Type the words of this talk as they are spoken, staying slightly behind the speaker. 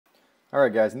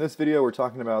Alright guys, in this video we're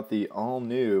talking about the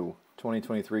all-new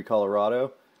 2023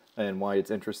 Colorado and why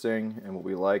it's interesting and what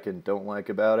we like and don't like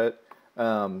about it.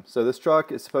 So this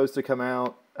truck is supposed to come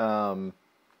out, go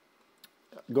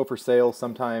for sale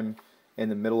sometime in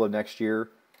the middle of next year.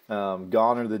 Gone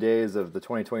are the days of the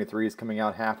 2023s coming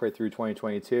out halfway through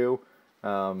 2022.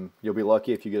 You'll be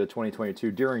lucky if you get a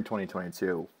 2022 during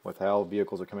 2022 with how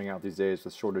vehicles are coming out these days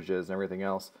with shortages and everything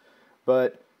else.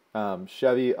 But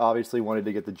Chevy obviously wanted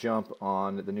to get the jump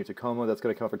on the new Tacoma that's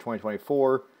going to come out for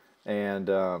 2024 and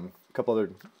a couple other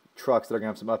trucks that are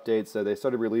going to have some updates. So they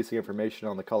started releasing information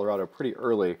on the Colorado pretty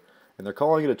early, and they're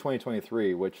calling it a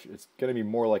 2023, which is going to be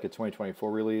more like a 2024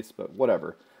 release, but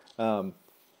whatever.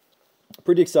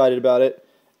 Pretty excited about it.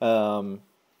 And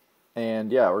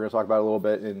yeah, we're going to talk about it a little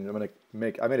bit, and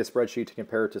I made a spreadsheet to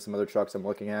compare it to some other trucks I'm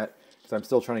looking at because I'm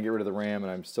still trying to get rid of the Ram,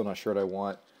 and I'm still not sure what I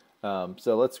want.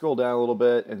 So let's scroll down a little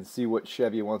bit and see what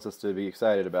Chevy wants us to be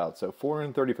excited about. So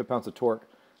 430 foot-pounds of torque,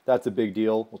 that's a big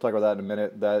deal. We'll talk about that in a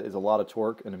minute. That is a lot of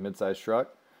torque in a mid-size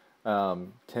truck.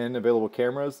 10 available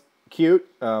cameras, cute.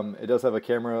 It does have a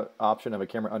camera option of a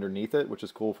camera underneath it, which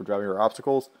is cool for driving over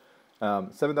obstacles.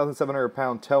 7,700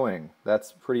 pound towing,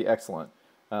 that's pretty excellent.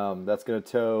 That's going to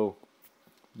tow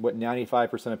what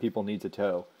 95% of people need to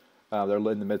tow. They're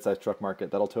in the mid-size truck market.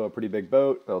 That'll tow a pretty big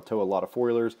boat. That'll tow a lot of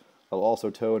four-wheelers. They'll also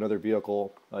tow another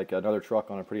vehicle, like another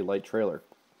truck on a pretty light trailer.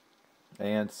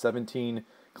 And 17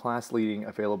 class-leading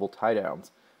available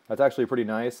tie-downs. That's actually pretty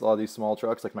nice. A lot of these small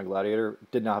trucks, like my Gladiator,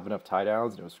 did not have enough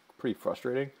tie-downs, and it was pretty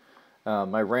frustrating.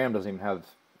 My Ram doesn't even have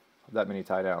that many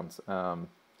tie-downs.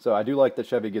 So I do like that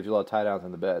Chevy gives you a lot of tie-downs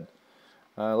in the bed.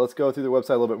 Let's go through the website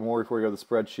a little bit more before we go to the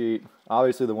spreadsheet.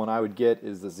 Obviously, the one I would get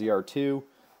is the ZR2.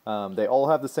 They all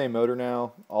have the same motor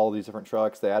now, all these different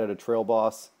trucks. They added a Trail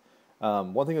Boss.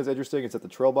 One thing that's interesting is that the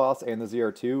Trail Boss and the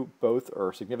ZR2 both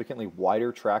are significantly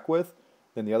wider track width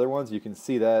than the other ones. You can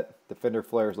see that the fender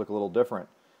flares look a little different.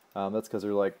 That's because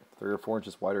they're like 3 or 4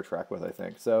 inches wider track width, I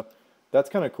think. So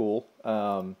that's kind of cool.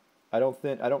 I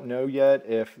don't know yet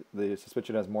if the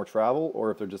suspension has more travel or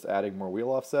if they're just adding more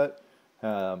wheel offset.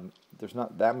 There's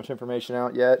not that much information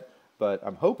out yet, but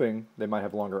I'm hoping they might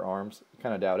have longer arms.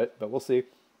 Kind of doubt it, but we'll see.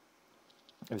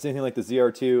 If it's anything like the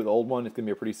ZR2, the old one, it's going to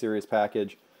be a pretty serious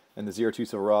package. And the ZR2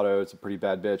 Silverado, it's a pretty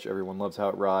bad bitch. Everyone loves how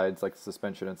it rides, like the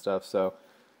suspension and stuff, so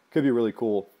could be really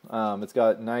cool. It's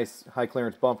got nice high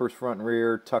clearance bumpers front and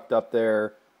rear, tucked up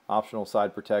there, optional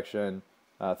side protection,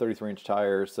 33-inch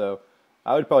tires. So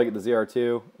I would probably get the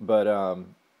ZR2, but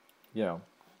you know,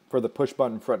 for the push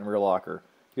button front and rear locker.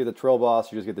 If you get the Trail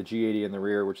Boss, you just get the G80 in the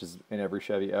rear, which is in every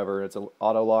Chevy ever. It's an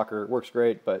auto locker, it works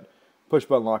great, but push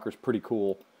button locker is pretty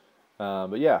cool.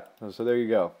 But yeah, so there you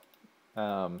go.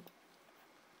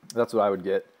 That's what I would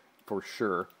get for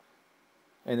sure.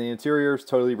 And the interior is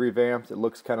totally revamped. It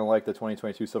looks kind of like the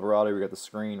 2022 Silverado. We got the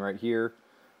screen right here.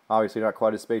 Obviously not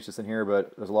quite as spacious in here,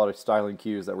 but there's a lot of styling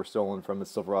cues that were stolen from the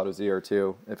Silverado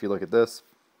ZR2. If you look at this,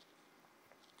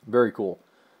 very cool.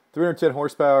 310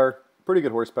 horsepower, pretty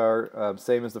good horsepower,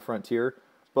 same as the Frontier,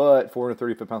 but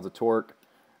 430 foot-pounds of torque,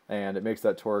 and it makes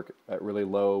that torque at really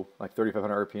low, like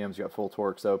 3,500 RPMs. You got full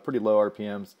torque, so pretty low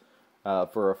RPMs.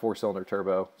 For a 4-cylinder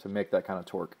turbo to make that kind of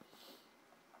torque.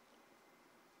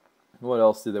 What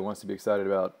else do they want us to be excited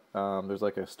about? There's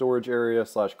like a storage area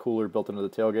 / cooler built into the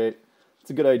tailgate.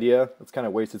 It's a good idea. It's kind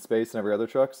of wasted space in every other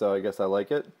truck, so I guess I like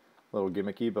it. A little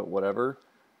gimmicky, but whatever.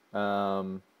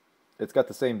 It's got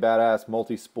the same badass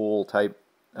multi-spool type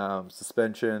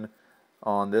suspension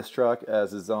on this truck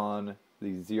as is on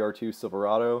the ZR2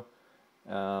 Silverado.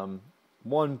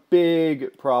 One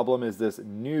big problem is this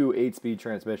new 8-speed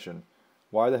transmission.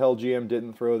 Why the hell GM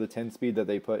didn't throw the 10-speed that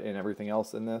they put in everything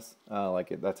else in this?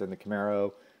 That's in the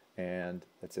Camaro and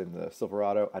that's in the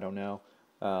Silverado. I don't know.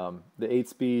 The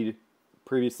 8-speed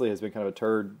previously has been kind of a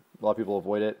turd. A lot of people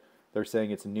avoid it. They're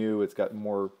saying it's new. It's got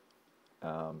more.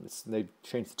 They've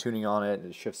changed the tuning on it.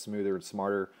 It shifts smoother and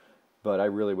smarter. But I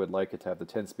really would like it to have the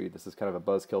 10-speed. This is kind of a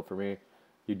buzzkill for me.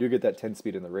 You do get that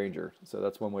 10-speed in the Ranger, so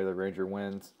that's one way the Ranger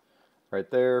wins.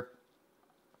 Right there.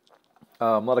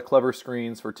 A lot of clever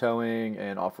screens for towing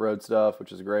and off-road stuff,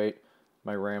 which is great.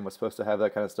 My Ram was supposed to have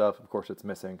that kind of stuff. Of course, it's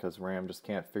missing because Ram just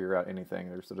can't figure out anything.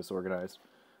 They're so disorganized.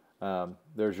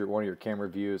 There's one of your camera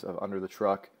views of under the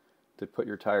truck to put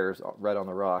your tires right on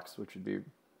the rocks, which would be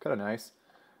kind of nice.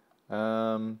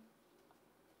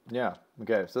 Yeah,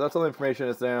 okay, so that's all the information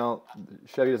is now.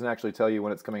 Chevy doesn't actually tell you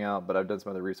when it's coming out, but I've done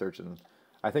some other research, and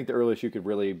I think the earliest you could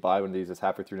really buy one of these is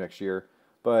halfway through next year.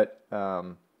 But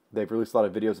they've released a lot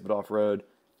of videos of it off-road.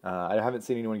 I haven't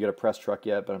seen anyone get a press truck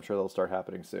yet, but I'm sure they'll start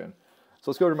happening soon.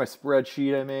 So let's go to my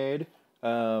spreadsheet I made.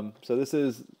 So this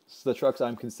is the trucks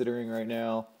I'm considering right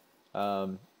now.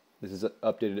 This is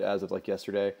updated as of like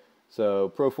yesterday. So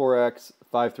Pro 4X,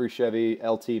 5.3 Chevy,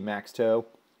 LT max tow,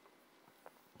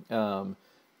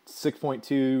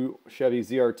 6.2 Chevy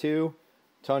ZR2,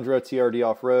 Tundra TRD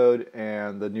off-road,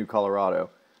 and the new Colorado.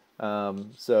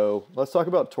 So let's talk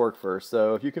about torque first.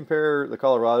 So if you compare the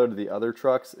Colorado to the other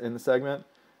trucks in the segment,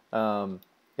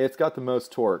 it's got the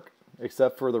most torque,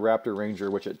 except for the Raptor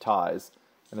Ranger, which it ties.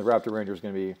 And the Raptor Ranger is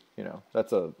going to be, you know,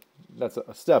 that's a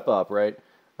step up, right?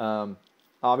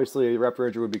 Obviously, the Raptor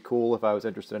Ranger would be cool if I was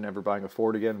interested in ever buying a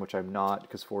Ford again, which I'm not,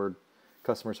 because Ford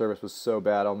customer service was so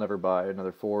bad. I'll never buy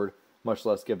another Ford, much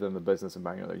less give them the business and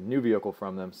buy another new vehicle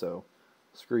from them. So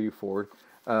screw you, Ford.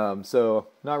 So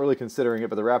not really considering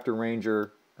it, but the Raptor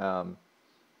Ranger,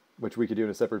 which we could do in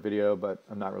a separate video, but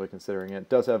I'm not really considering it,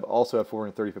 does also have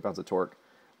 430 foot-pounds of torque.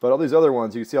 But all these other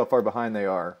ones, you can see how far behind they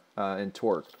are in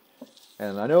torque.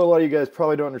 And I know a lot of you guys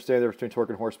probably don't understand the difference between torque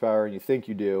and horsepower, and you think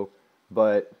you do,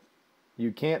 but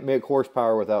you can't make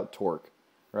horsepower without torque,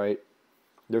 right?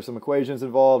 There's some equations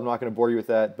involved. I'm not going to bore you with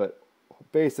that, but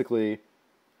basically,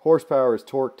 horsepower is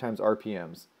torque times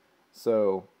RPMs.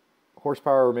 So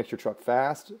horsepower makes your truck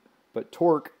fast, but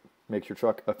torque makes your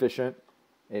truck efficient.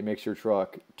 It makes your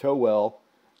truck tow well,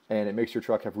 and it makes your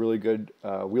truck have really good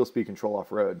wheel speed control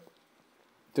off-road.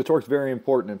 So torque's very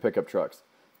important in pickup trucks,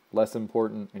 less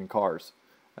important in cars,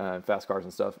 fast cars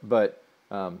and stuff. But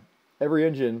every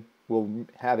engine will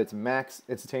have its max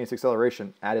instantaneous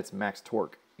acceleration at its max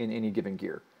torque in any given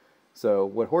gear. So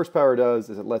what horsepower does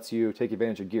is it lets you take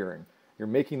advantage of gearing. You're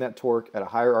making that torque at a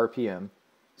higher RPM,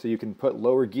 so you can put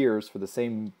lower gears for the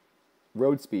same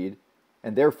road speed,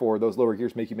 and therefore those lower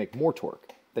gears make you make more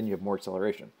torque. Then you have more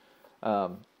acceleration.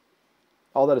 All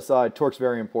that aside, torque's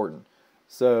very important.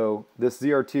 So this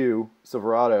ZR2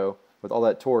 Silverado with all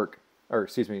that torque, or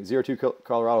excuse me, ZR2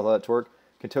 Colorado with all that torque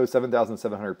can tow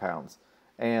 7,700 pounds.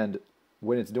 And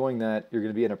when it's doing that, you're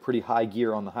going to be in a pretty high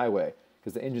gear on the highway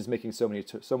because the engine's making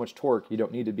so much torque. You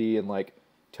don't need to be in like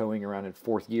towing around in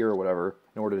fourth gear or whatever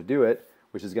in order to do it,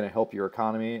 which is going to help your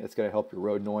economy. It's going to help your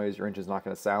road noise. Your engine's not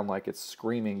going to sound like it's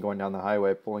screaming going down the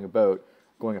highway, pulling a boat,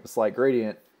 going up a slight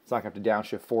gradient. It's not going to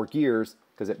have to downshift 4 gears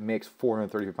because it makes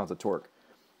 430 pounds of torque.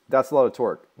 That's a lot of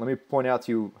torque. Let me point out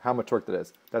to you how much torque that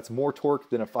is. That's more torque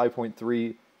than a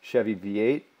 5.3 Chevy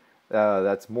V8.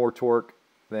 That's more torque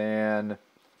than,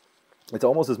 it's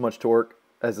almost as much torque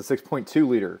as a 6.2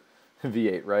 liter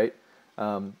V8, right?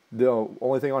 The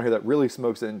only thing on here that really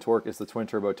smokes it in torque is the twin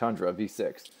turbo Tundra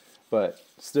V6. But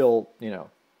still, you know,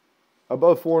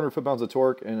 above 400 foot-pounds of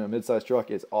torque in a mid-sized truck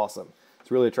is awesome.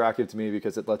 It's really attractive to me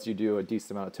because it lets you do a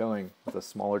decent amount of towing with a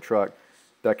smaller truck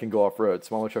that can go off-road.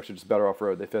 Smaller trucks are just better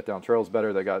off-road. They fit down trails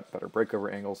better. They got better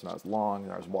breakover angles, not as long,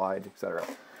 not as wide, etc.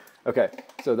 Okay,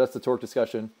 so that's the torque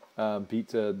discussion, beat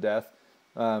to death.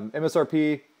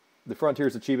 MSRP, the Frontier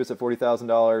is the cheapest at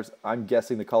 $40,000. I'm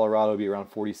guessing the Colorado will be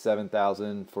around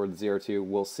 $47,000 for the ZR2.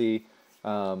 We'll see.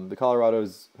 The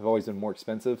Colorados have always been more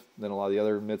expensive than a lot of the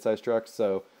other mid-sized trucks,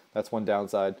 so that's one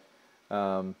downside.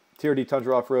 TRD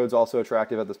Tundra off-road is also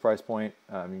attractive at this price point.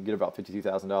 You can get about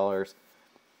 $52,000.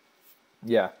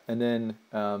 Yeah, and then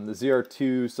the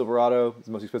ZR2 Silverado is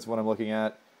the most expensive one I'm looking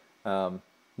at.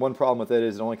 One problem with it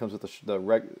is it only comes with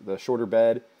the shorter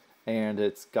bed, and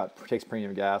takes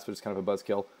premium gas, which is kind of a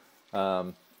buzzkill.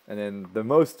 And then the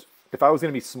most, if I was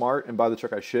going to be smart and buy the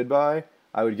truck I should buy,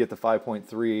 I would get the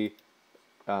 5.3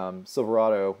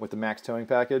 Silverado with the max towing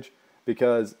package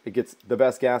because it gets the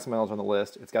best gas mileage on the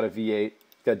list. It's got a V8,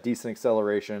 it's got decent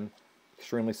acceleration,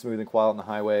 extremely smooth and quiet on the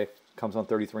highway. Comes on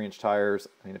 33-inch tires.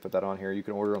 I need to put that on here. You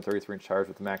can order on 33-inch tires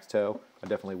with the max tow. I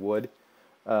definitely would.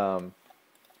 Yeah,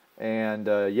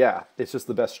 it's just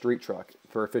the best street truck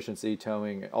for efficiency,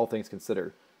 towing, all things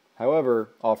considered. However,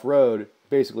 off-road,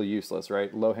 basically useless,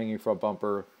 right? Low-hanging front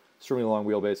bumper, extremely long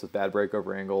wheelbase with bad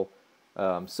breakover angle.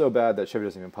 So bad that Chevy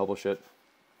doesn't even publish it.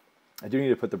 I do need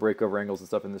to put the breakover angles and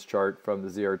stuff in this chart from the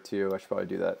ZR2. I should probably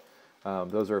do that.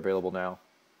 Those are available now.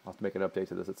 I'll have to make an update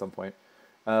to this at some point.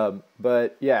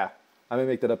 But yeah, I may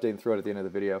make that update and throw it at the end of the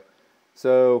video.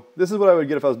 So this is what I would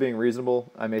get if I was being reasonable.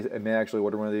 I may actually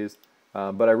order one of these,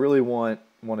 but I really want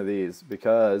one of these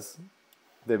because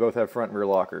they both have front and rear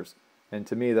lockers. And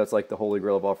to me, that's like the holy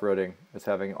grail of off-roading, is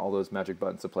having all those magic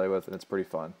buttons to play with, and it's pretty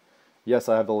fun. Yes,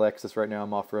 I have the Lexus right now,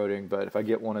 I'm off-roading, but if I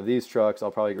get one of these trucks,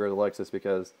 I'll probably go to the Lexus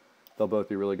because they'll both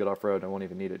be really good off-road and I won't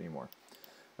even need it anymore.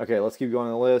 Okay, let's keep going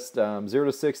on the list. 0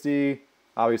 to 60,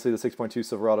 obviously the 6.2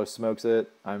 Silverado smokes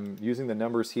it. I'm using the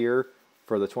numbers here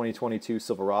for the 2022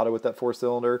 Silverado with that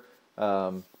 4-cylinder.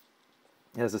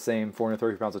 It has the same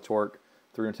 430 pounds of torque,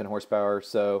 310 horsepower.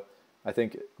 So I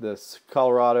think this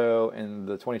Colorado and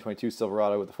the 2022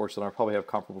 Silverado with the 4-cylinder probably have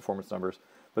comparable performance numbers,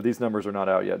 but these numbers are not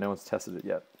out yet. No one's tested it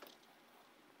yet.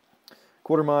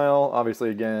 Quarter mile, obviously,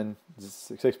 again,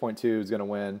 6.2 is going to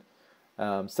win.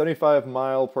 75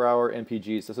 mile per hour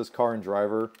MPGs. This is car and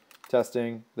driver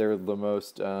testing. They're the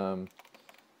most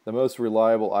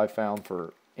reliable I've found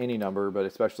for any number, but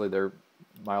especially their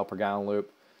mile per gallon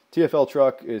loop. TFL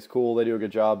truck is cool. They do a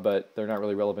good job, but they're not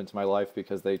really relevant to my life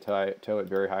because they tow at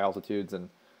very high altitudes, and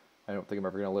I don't think I'm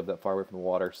ever going to live that far away from the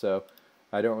water, so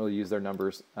I don't really use their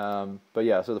numbers. But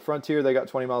yeah, so the Frontier, they got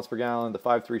 20 miles per gallon. The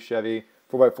 5.3 Chevy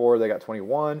 4x4, they got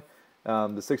 21. The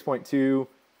 6.2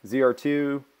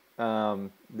 ZR2,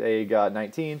 they got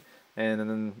 19. And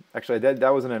then actually that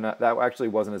actually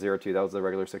wasn't a ZR2. That was the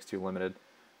regular 6.2 limited.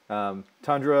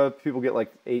 Tundra, people get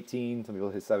like 18. Some people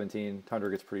hit 17. Tundra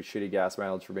gets pretty shitty gas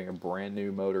mileage for being a brand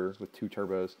new motor with 2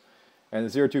 turbos. And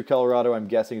the ZR2 Colorado, I'm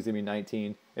guessing, is going to be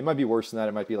 19. It might be worse than that.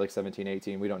 It might be like 17,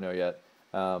 18. We don't know yet.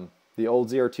 The old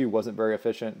ZR2 wasn't very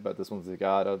efficient, but this one's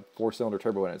got a 4-cylinder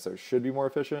turbo in it, so it should be more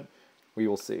efficient. We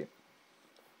will see.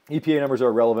 EPA numbers are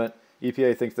irrelevant.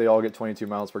 EPA thinks they all get 22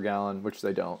 miles per gallon, which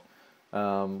they don't.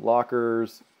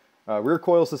 Lockers, rear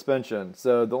coil suspension.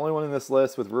 So the only one in this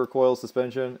list with rear coil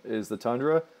suspension is the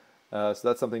Tundra. So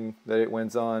that's something that it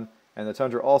wins on. And the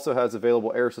Tundra also has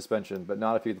available air suspension, but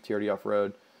not if you get the TRD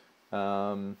off-road.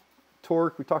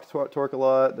 Torque, we talked about torque a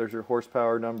lot. There's your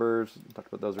horsepower numbers. We talked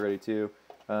about those already too.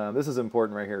 This is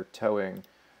important right here, towing.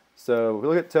 So if we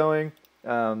look at towing,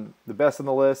 the best on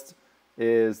the list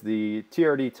is the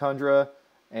TRD Tundra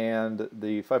and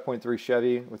the 5.3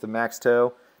 Chevy with the max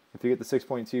tow. If you get the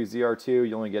 6.2 ZR2,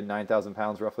 you only get 9,000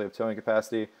 pounds roughly of towing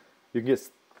capacity. You can get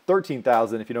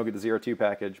 13,000 if you don't get the ZR2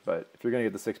 package, but if you're going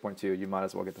to get the 6.2, you might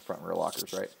as well get the front and rear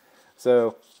lockers, right?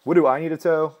 So what do I need to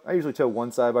tow? I usually tow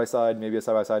one side-by-side, maybe a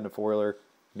side-by-side and a four-wheeler,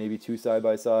 maybe 2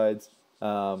 side-by-sides,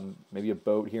 maybe a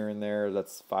boat here and there.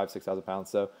 That's 5,000 to 6,000 pounds.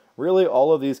 So really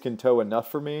all of these can tow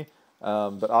enough for me.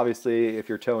 But obviously if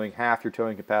you're towing half your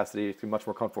towing capacity, it's a much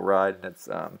more comfortable ride, and it's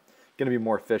going to be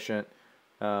more efficient.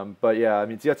 But yeah, I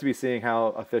mean, it's yet to be seeing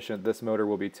how efficient this motor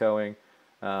will be towing.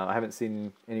 I haven't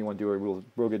seen anyone do a real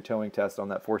good towing test on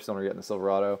that 4-cylinder yet in the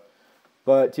Silverado.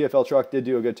 But TFL Truck did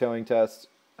do a good towing test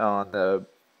on the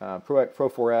Pro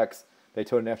 4X. They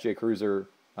towed an FJ Cruiser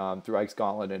through Ike's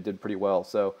Gauntlet, and it did pretty well.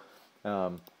 So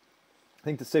I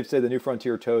think it's safe to say the new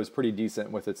Frontier tows pretty decent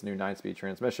with its new 9-speed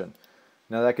transmission.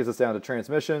 Now that gets us down to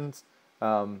transmissions.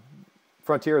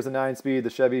 Frontier is a 9-speed. The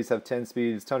Chevys have 10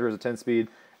 speeds. Tundra is a 10-speed.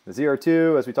 The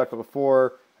ZR2, as we talked about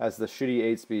before, has the shitty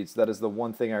 8 speeds. That is the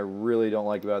one thing I really don't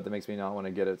like about it that makes me not want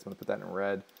to get it. So I'm going to put that in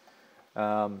red.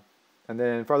 And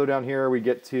then farther down here, we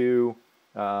get to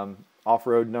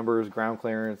off-road numbers, ground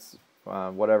clearance,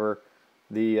 whatever.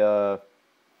 The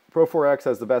Pro 4X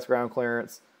has the best ground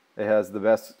clearance. It has the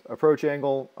best approach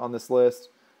angle on this list.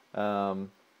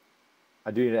 I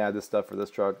do need to add this stuff for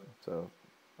this truck, so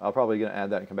I'll probably going to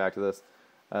add that and come back to this.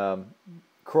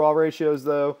 Crawl ratios,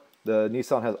 though. The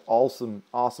Nissan has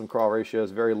awesome crawl ratios,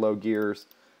 very low gears.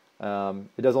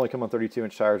 It does only come on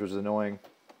 32-inch tires, which is annoying.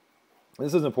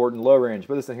 This is important, low range.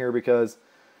 Put this in here because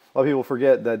a lot of people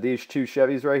forget that these 2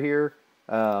 Chevys right here,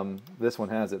 this one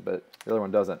has it, but the other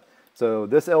one doesn't. So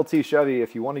this LT Chevy,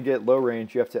 if you want to get low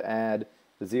range, you have to add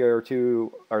the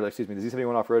ZR2, or excuse me, the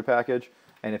Z71 off-road package.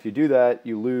 And if you do that,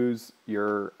 you lose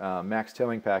your max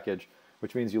towing package,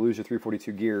 which means you lose your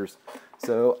 342 gears.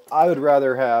 So I would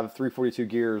rather have 342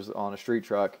 gears on a street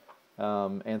truck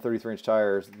and 33-inch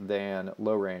tires than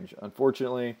low range.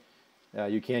 Unfortunately,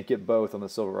 you can't get both on the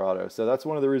Silverado. So that's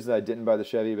one of the reasons I didn't buy the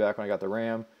Chevy back when I got the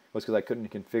Ram, was because I couldn't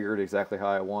configure it exactly how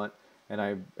I want,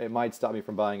 and it might stop me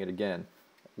from buying it again.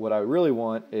 What I really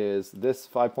want is this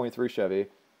 5.3 Chevy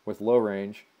with low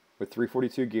range, with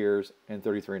 342 gears and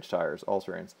 33-inch tires,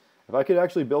 all-terrains. If I could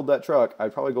actually build that truck,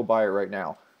 I'd probably go buy it right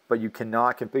now. But you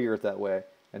cannot configure it that way,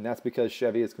 and that's because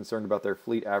Chevy is concerned about their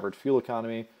fleet average fuel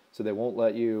economy, so they won't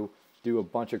let you do a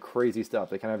bunch of crazy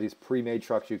stuff. They kind of have these pre-made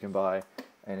trucks you can buy,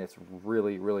 and it's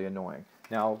really, really annoying.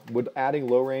 Now, would adding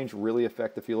low range really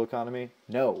affect the fuel economy?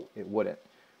 No, it wouldn't.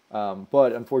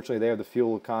 But unfortunately, they have the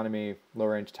fuel economy low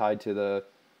range tied to the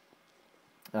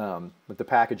with the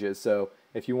packages. So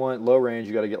if you want low range,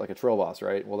 you got to get like a Trail Boss,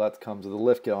 right? Well, that comes with a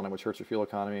lift kit on it, which hurts your fuel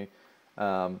economy.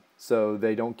 So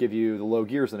they don't give you the low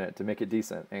gears in it to make it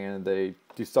decent, and they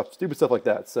do stupid stuff like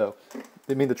that. So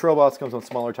I mean, the Trail Boss comes on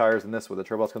smaller tires than this one. The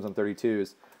Trail Boss comes on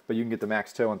 32s, but you can get the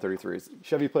max tow on 33s.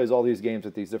 Chevy plays all these games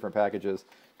with these different packages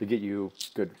to get you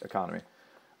good economy.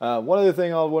 One other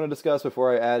thing I want to discuss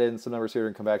before I add in some numbers here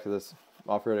and come back to this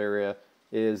off-road area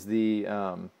is the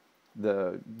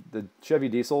Chevy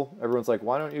diesel. Everyone's like,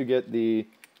 why don't you get the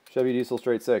Chevy diesel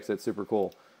straight 6? It's super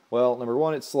cool. Well, number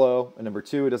one, it's slow, and number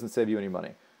two, it doesn't save you any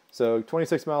money. So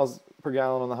 26 miles per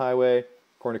gallon on the highway,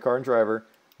 according to Car and Driver.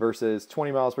 versus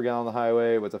 20 miles per gallon on the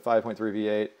highway with a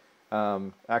 5.3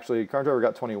 V8. Actually, Car and Driver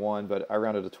got 21, but I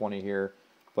rounded to 20 here.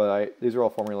 But these are all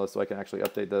formulas, so I can actually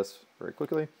update this very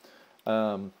quickly.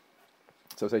 So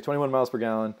say 21 miles per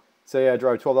gallon. Say I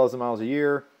drive 12,000 miles a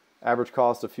year. Average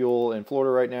cost of fuel in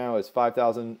Florida right now is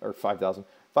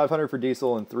 500 for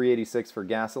diesel and 386 for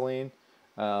gasoline.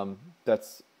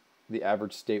 That's the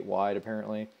average statewide,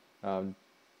 apparently.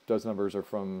 Those numbers are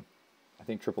from, I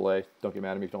think, AAA. Don't get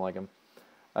mad at me if you don't like them.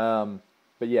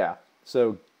 But yeah,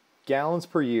 so gallons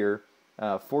per year,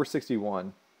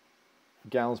 461.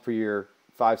 Gallons per year,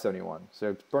 571. So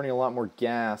it's burning a lot more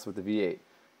gas with the V8.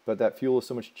 But that fuel is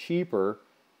so much cheaper,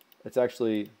 it's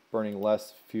actually burning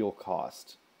less fuel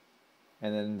cost.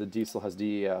 And then the diesel has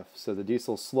DEF. So the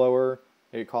diesel's slower,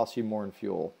 it costs you more in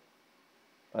fuel.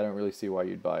 I don't really see why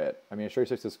you'd buy it. I mean, a straight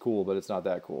six is cool, but it's not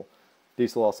that cool.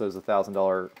 Diesel also is a $1,000,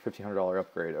 $1,500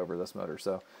 upgrade over this motor.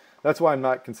 So that's why I'm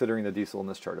not considering the diesel in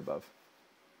this chart above.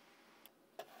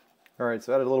 All right,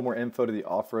 so I added a little more info to the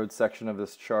off-road section of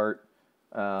this chart.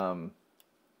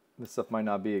 This stuff might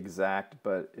not be exact,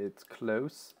 but it's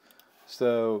close.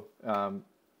 So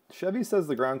Chevy says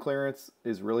the ground clearance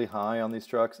is really high on these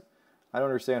trucks. I don't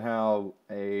understand how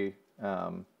a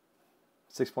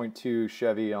 6.2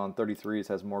 Chevy on 33s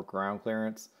has more ground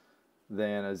clearance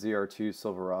than a ZR2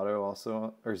 Silverado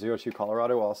also, or ZR2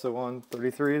 Colorado also on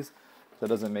 33s. That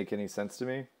doesn't make any sense to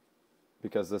me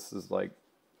because this is like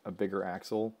a bigger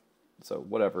axle. So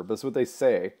whatever, but that's what they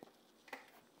say.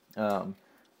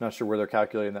 Not sure where they're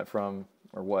calculating that from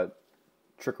or what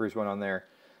trickery's went on there.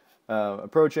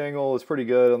 Approach angle is pretty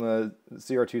good on the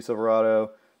ZR2 Silverado.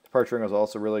 Departure angle is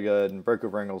also really good, and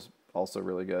breakover angle is also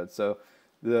really good. So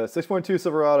the 6.2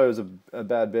 Silverado is a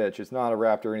bad bitch. It's not a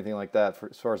Raptor or anything like that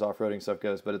as far as off-roading stuff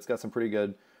goes, but it's got some pretty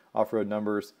good off-road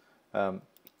numbers.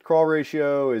 Crawl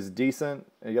ratio is decent.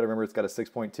 You got to remember it's got a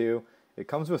 6.2. It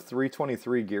comes with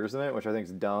 323 gears in it, which I think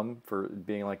is dumb for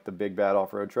being like the big bad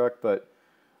off-road truck, but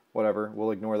whatever,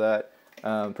 we'll ignore that.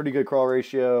 Pretty good crawl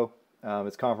ratio.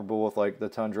 It's comparable with like the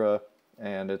Tundra,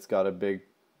 and it's got a big,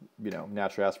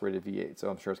 naturally aspirated V8, so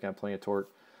I'm sure it's got plenty of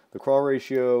torque. The crawl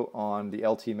ratio on the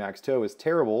LT Max Tow is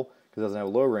terrible because it doesn't have a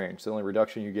low range. So the only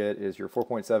reduction you get is your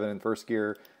 4.7 in first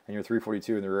gear and your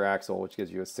 342 in the rear axle, which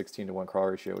gives you a 16-to-1 crawl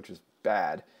ratio, which is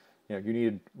bad. You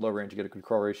need low range to get a good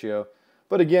crawl ratio.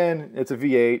 But again, it's a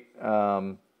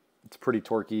V8. It's pretty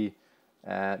torquey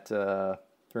at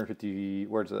 350.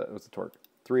 What's the torque?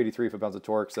 383 foot-pounds of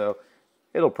torque. So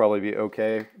it'll probably be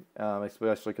okay,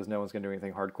 especially because no one's going to do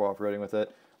anything hardcore off-roading with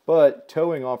it. But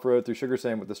towing off-road through Sugar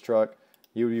Sand with this truck,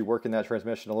 you would be working that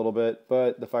transmission a little bit,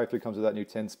 but the 5.3 comes with that new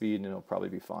 10-speed, and it'll probably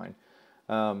be fine.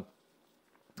 So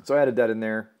I added that in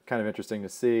there. Kind of interesting to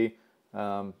see.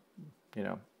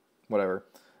 Whatever.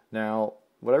 Now,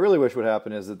 what I really wish would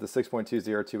happen is that the 6.2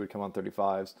 ZR2 would come on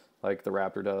 35s, like the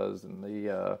Raptor does, and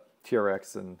the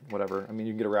TRX and whatever. I mean,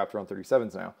 you can get a Raptor on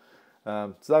 37s now.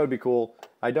 So that would be cool.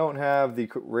 I don't have the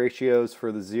ratios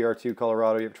for the ZR2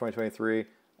 Colorado yet for 2023.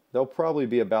 They'll probably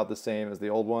be about the same as the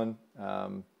old one.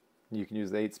 You can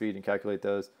use the 8-speed and calculate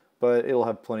those, but it'll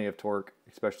have plenty of torque,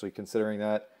 especially considering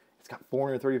that it's got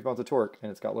 430 pounds of torque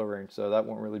and it's got low range, so that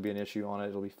won't really be an issue on it.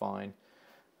 It'll be fine.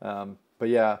 But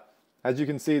yeah, as you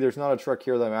can see, there's not a truck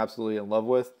here that I'm absolutely in love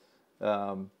with,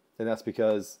 and that's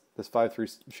because this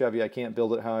 5.3 Chevy, I can't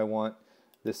build it how I want.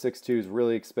 This 6.2 is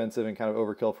really expensive and kind of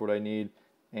overkill for what I need,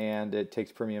 and it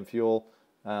takes premium fuel.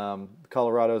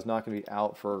 Colorado is not going to be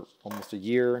out for almost a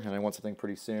year, and I want something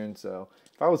pretty soon. So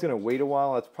if I was going to wait a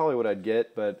while, that's probably what I'd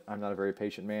get, but I'm not a very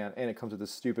patient man, and it comes with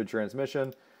this stupid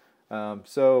transmission.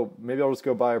 So maybe I'll just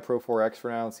go buy a Pro 4X for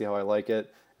now and see how I like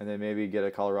it, and then maybe get a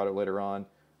Colorado later on.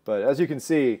 But as you can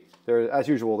see, as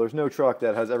usual, there's no truck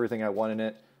that has everything I want in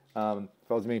it.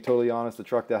 If I was being totally honest, the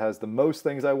truck that has the most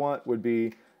things I want would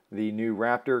be the new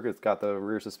Raptor. It's got the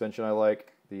rear suspension I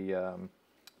like, the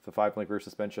 5-link rear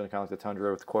suspension, kind of like the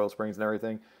Tundra with coil springs and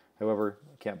everything. However,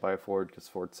 I can't buy a Ford because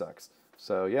Ford sucks.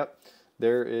 So, yep,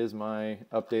 there is my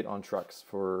update on trucks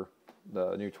for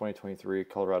the new 2023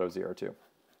 Colorado ZR2.